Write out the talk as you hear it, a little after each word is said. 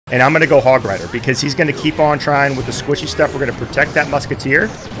And I'm going to go Hog Rider because he's going to keep on trying with the squishy stuff. We're going to protect that Musketeer.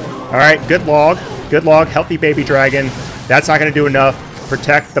 All right, good log. Good log. Healthy baby dragon. That's not going to do enough.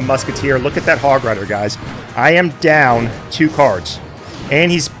 Protect the Musketeer. Look at that Hog Rider, guys. I am down 2 cards. And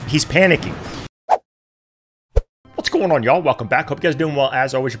he's panicking. What's going on, y'all? Welcome back. Hope you guys are doing well.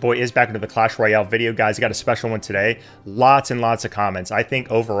 As always, your boy is back into the Clash Royale video, guys. I got a special one today. Lots and lots of comments. I think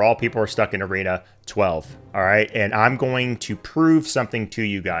overall people are stuck in Arena 12. All right, and I'm going to prove something to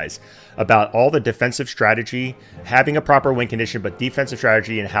you guys about all the defensive strategy, having a proper win condition, but defensive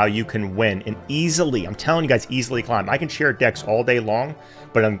strategy and how you can win and easily, I'm telling you guys, easily climb. I can share decks all day long,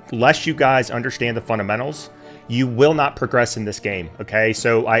 but unless you guys understand the fundamentals, you will not progress in this game, okay?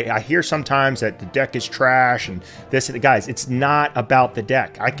 So I hear sometimes that the deck is trash and this and guys, it's not about the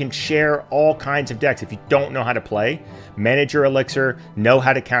deck. I can share all kinds of decks. If you don't know how to play, manage your elixir, know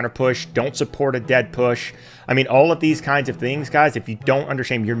how to counter push, don't support a dead push. I mean, all of these kinds of things, guys, if you don't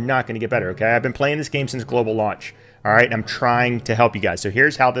understand, you're not going to get better, okay? I've been playing this game since global launch. All right, and I'm trying to help you guys. So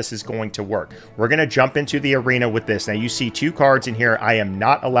here's how this is going to work. We're going to jump into the arena with this. Now, you see 2 cards in here I am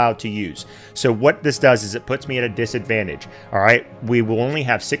not allowed to use. So what this does is it puts me at a disadvantage. All right, we will only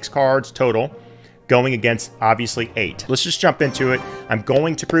have 6 cards total going against, obviously, 8. Let's just jump into it. I'm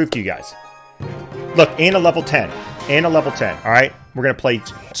going to prove to you guys. Look, and a level 10. And a level 10, all right? We're going to play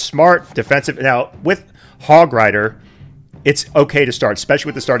smart, defensive. Now, with Hog Rider, it's okay to start, especially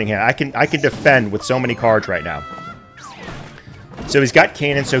with the starting hand. I can defend with so many cards right now. So he's got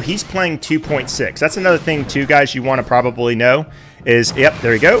cannon, so he's playing 2.6. That's another thing, too, guys, you want to probably know is, yep,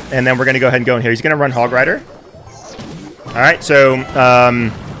 there you go. And then we're going to go ahead and go in here. He's going to run Hog Rider. All right, so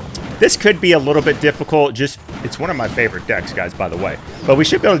this could be a little bit difficult. Just, it's one of my favorite decks, guys, by the way. But we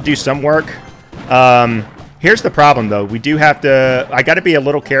should be able to do some work. Here's the problem, though. We do have to, I got to be a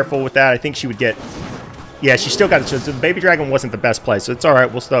little careful with that. I think she would get, yeah, she still got it. So the Baby Dragon wasn't the best play, so it's all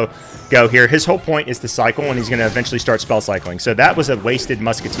right. We'll still go here. His whole point is to cycle, and he's going to eventually start spell cycling. So that was a wasted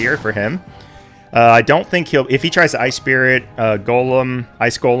Musketeer for him. I don't think he'll... If he tries to Ice Spirit, Golem,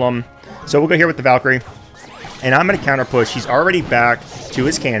 Ice Golem. So we'll go here with the Valkyrie. And I'm going to counter push. He's already back to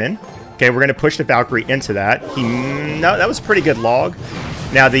his cannon. Okay, we're going to push the Valkyrie into that. No, that was a pretty good log.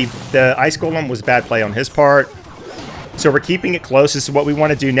 Now, the Ice Golem was a bad play on his part. So we're keeping it close. This is what we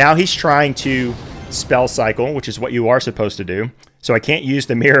want to do. Now he's trying to spell cycle, which is what you are supposed to do. So I can't use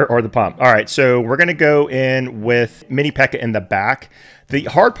the mirror or the pump. All right, so we're going to go in with Mini P.E.K.K.A in the back. The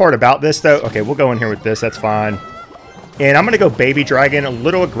hard part about this, though, okay, we'll go in here with this. That's fine. And I'm going to go Baby Dragon, a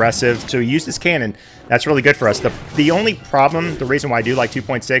little aggressive. So use this cannon. That's really good for us. The only problem, the reason why I do like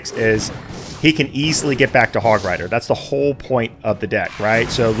 2.6 is he can easily get back to Hog Rider. That's the whole point of the deck, right?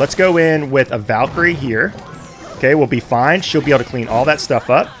 So let's go in with a Valkyrie here. Okay, we'll be fine. She'll be able to clean all that stuff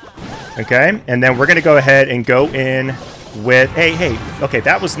up. Okay, and then we're going to go ahead and go in with... Hey, okay,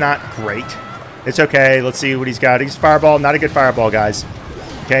 that was not great. It's okay. Let's see what he's got. He's Fireball. Not a good Fireball, guys.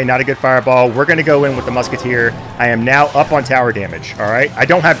 Okay, not a good Fireball. We're going to go in with the Musketeer. I am now up on tower damage, all right? I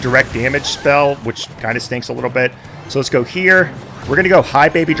don't have direct damage spell, which kind of stinks a little bit. So let's go here. We're going to go high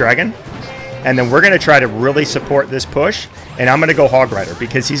Baby Dragon. And then we're going to try to really support this push. And I'm going to go Hog Rider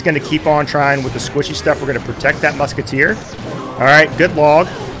because he's going to keep on trying with the squishy stuff. We're going to protect that Musketeer. All right, good log.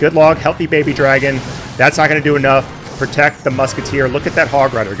 Good log. Healthy Baby Dragon. That's not going to do enough. Protect the Musketeer. Look at that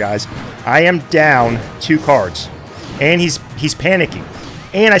Hog Rider, guys. I am down 2 cards. And he's panicking.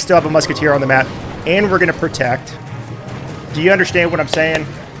 And I still have a Musketeer on the map. And we're going to protect. Do you understand what I'm saying?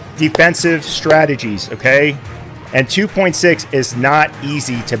 Defensive strategies, okay? And 2.6 is not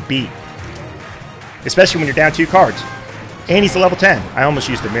easy to beat. Especially when you're down 2 cards. And he's a level 10. I almost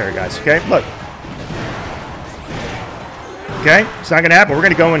used the mirror, guys. Okay, look. Okay, it's not going to happen. We're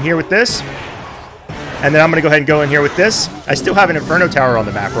going to go in here with this. And then I'm going to go ahead and go in here with this. I still have an Inferno Tower on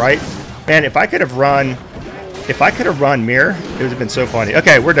the map, right? Man, if I could have run mirror, it would have been so funny.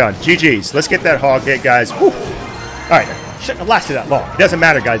 Okay, we're done. GG's. Let's get that hog hit, guys. Whew. All right, shouldn't have lasted that long. It doesn't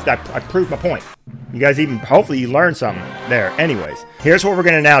matter, guys. I proved my point. You guys hopefully you learned something there. Anyways, here's what we're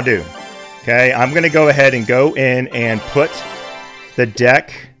going to now do. Okay, I'm going to go ahead and go in and put the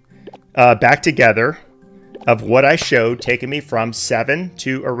deck back together of what I showed, taking me from 7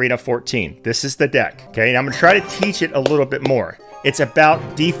 to Arena 14. This is the deck, okay? And I'm going to try to teach it a little bit more. It's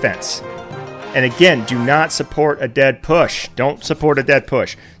about defense. And again, do not support a dead push. Don't support a dead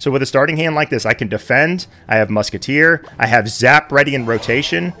push. So with a starting hand like this, I can defend. I have Musketeer. I have Zap ready in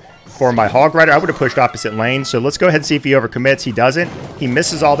rotation. For my Hog Rider, I would have pushed opposite lane. So let's go ahead and see if he overcommits. He doesn't. He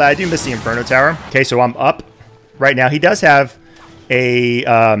misses all that. I do miss the Inferno Tower. Okay, so I'm up right now. He does have a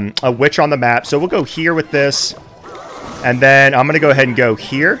Witch on the map. So we'll go here with this. And then I'm going to go ahead and go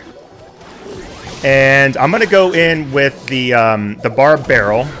here. And I'm going to go in with the barbed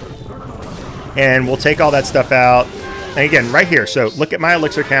barrel. And we'll take all that stuff out. And again, right here. So look at my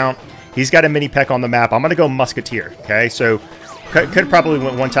elixir count. He's got a mini peck on the map. I'm going to go musketeer. Okay, so could probably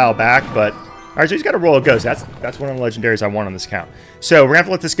went one tile back, but all right. So he's got a royal ghost. That's one of the legendaries I want on this count. So we're gonna have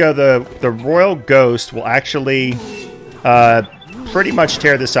to let this go. The royal ghost will actually pretty much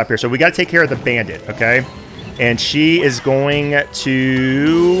tear this up here. So we got to take care of the bandit. Okay, and she is going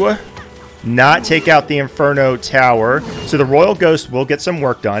to not take out the Inferno Tower. So the Royal Ghost will get some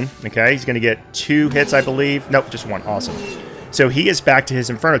work done. Okay, he's going to get 2 hits, I believe. Nope, just 1. Awesome. So he is back to his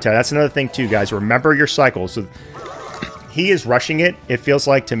Inferno Tower. That's another thing, too, guys. Remember your cycles. So he is rushing it, it feels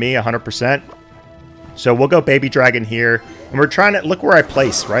like to me, 100%. So we'll go Baby Dragon here. And we're trying to... Look where I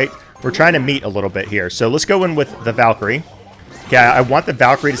place, right? We're trying to meet a little bit here. So let's go in with the Valkyrie. Okay, I want the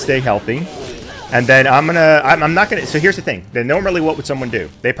Valkyrie to stay healthy. And then I'm not gonna... So here's the thing. Then normally what would someone do?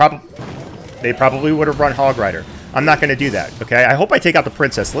 They probably would have run Hog Rider. I'm not going to do that, okay? I hope I take out the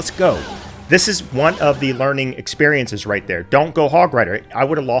Princess. Let's go. This is one of the learning experiences right there. Don't go Hog Rider. I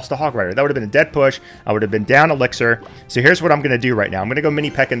would have lost a Hog Rider. That would have been a dead push. I would have been down Elixir. So here's what I'm going to do right now. I'm going to go Mini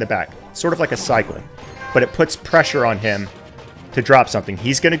Peck in the back. Sort of like a cycle. But it puts pressure on him to drop something.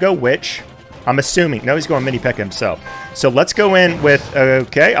 He's going to go Witch. I'm assuming. No, he's going Mini Peck himself. So let's go in with...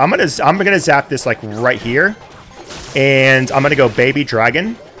 Okay, I'm gonna zap this like right here. And I'm going to go Baby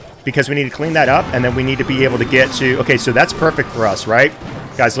Dragon. Because we need to clean that up, and then we need to be able to get to... Okay, so that's perfect for us, right?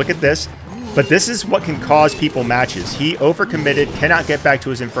 Guys, look at this. But this is what can cause people matches. He overcommitted, cannot get back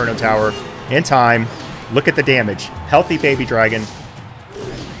to his Inferno Tower in time. Look at the damage. Healthy Baby Dragon.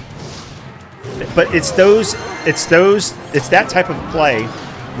 But it's that type of play,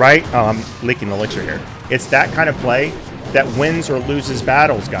 right? Oh, I'm leaking elixir here. It's that kind of play that wins or loses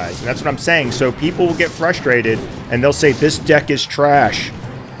battles, guys. And that's what I'm saying. So people will get frustrated, and they'll say, this deck is trash.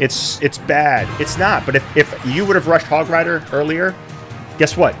 It's bad. It's not. But if you would have rushed Hog Rider earlier,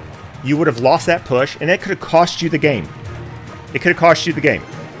 guess what? You would have lost that push, and it could have cost you the game. It could have cost you the game.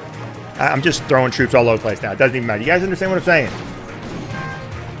 I'm just throwing troops all over the place now. It doesn't even matter. You guys understand what I'm saying?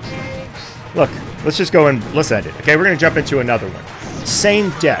 Look, let's just go and let's end it. Okay, we're going to jump into another one. Same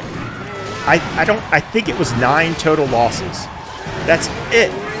deck. I think it was 9 total losses. That's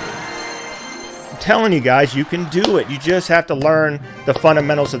it. Telling you guys, you can do it. You just have to learn the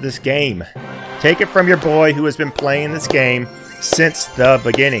fundamentals of this game. Take it from your boy who has been playing this game since the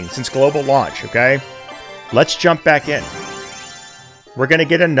beginning, since global launch, okay? Let's jump back in. We're going to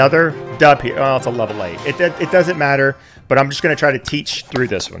get another dub here. Oh, it's a level 8. It doesn't matter, but I'm just going to try to teach through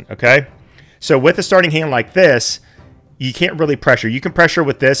this one, okay? So with a starting hand like this, you can't really pressure. You can pressure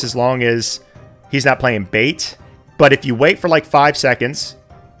with this as long as he's not playing bait. But if you wait for like 5 seconds...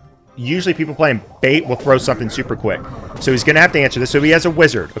 Usually people playing bait will throw something super quick. So he's going to have to answer this. So he has a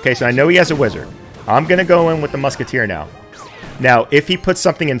wizard. Okay, so I know he has a wizard. I'm going to go in with the musketeer now. Now, if he puts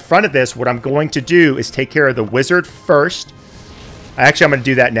something in front of this, what I'm going to do is take care of the wizard first. Actually, I'm going to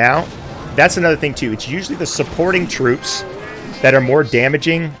do that now. That's another thing, too. It's usually the supporting troops that are more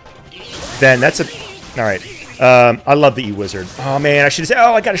damaging than... That's a... All right. I love the E-Wizard. Oh, man, I should have said...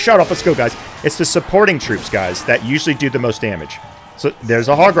 Oh, I got a shot off. Let's go, guys. It's the supporting troops, guys, that usually do the most damage. So there's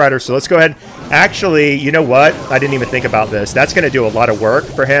a Hog Rider, so let's go ahead. Actually, you know what? I didn't even think about this. That's going to do a lot of work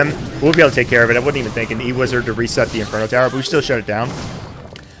for him. We'll be able to take care of it. I wasn't even thinking E-Wizard to reset the Inferno Tower, but we still shut it down.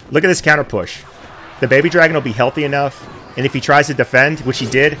 Look at this counter push. The Baby Dragon will be healthy enough, and if he tries to defend, which he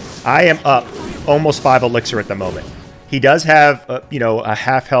did, I am up almost 5 elixir at the moment. He does have, a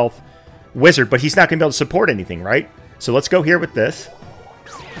half-health wizard, but he's not going to be able to support anything, right? So let's go here with this.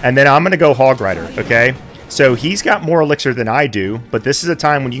 And then I'm going to go Hog Rider, okay? So he's got more elixir than I do, but this is a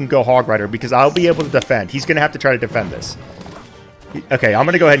time when you can go Hog Rider because I'll be able to defend. He's going to have to try to defend this. Okay, I'm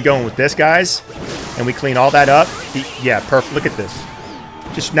going to go ahead and go in with this, guys. And we clean all that up. Yeah, perfect. Look at this.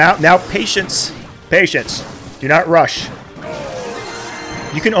 Just now, patience. Patience. Do not rush.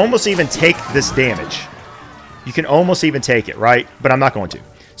 You can almost even take this damage. You can almost even take it, right? But I'm not going to.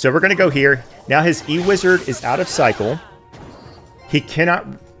 So we're going to go here. Now his E-Wizard is out of cycle. He cannot,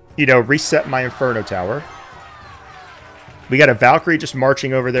 reset my Inferno Tower. We got a Valkyrie just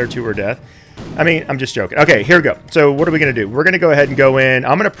marching over there to her death. I mean, I'm just joking. Okay, here we go. So what are we going to do? We're going to go ahead and go in.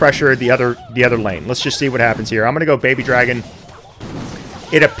 I'm going to pressure the other lane. Let's just see what happens here. I'm going to go Baby Dragon.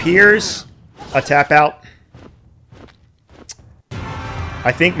 It appears a tap out.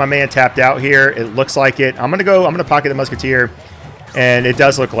 I think my man tapped out here. It looks like it. I'm going to pocket the Musketeer, and it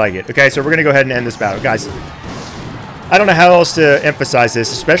does look like it. Okay, so we're going to go ahead and end this battle. Guys, I don't know how else to emphasize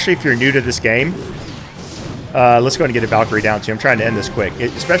this, especially if you're new to this game. Let's go ahead and get a Valkyrie down too. I'm trying to end this quick.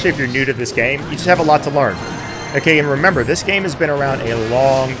 Especially if you're new to this game, you just have a lot to learn. Okay, and remember, this game has been around a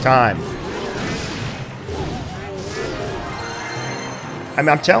long time.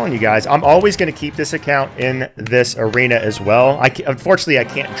 I'm telling you guys, I'm always going to keep this account in this arena as well. Unfortunately, I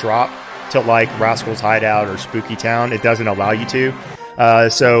can't drop to like Rascal's Hideout or Spooky Town. It doesn't allow you to.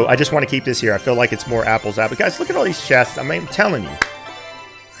 So I just want to keep this here. I feel like it's more apples to apples. Guys, look at all these chests. I mean, I'm telling you.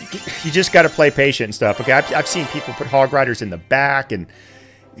 You just got to play patient and stuff. Okay, I've seen people put Hog Riders in the back, and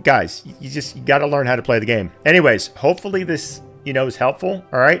guys, you got to learn how to play the game. Anyways, hopefully this, is helpful.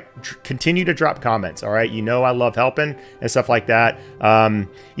 All right, continue to drop comments. All right, I love helping and stuff like that. And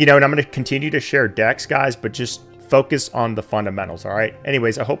I'm going to continue to share decks, guys, but just focus on the fundamentals. All right.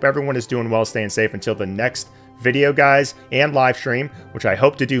 Anyways, I hope everyone is doing well, staying safe until the next video, guys, and live stream, which I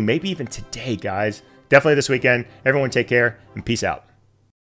hope to do maybe even today, guys. Definitely this weekend. Everyone take care and peace out.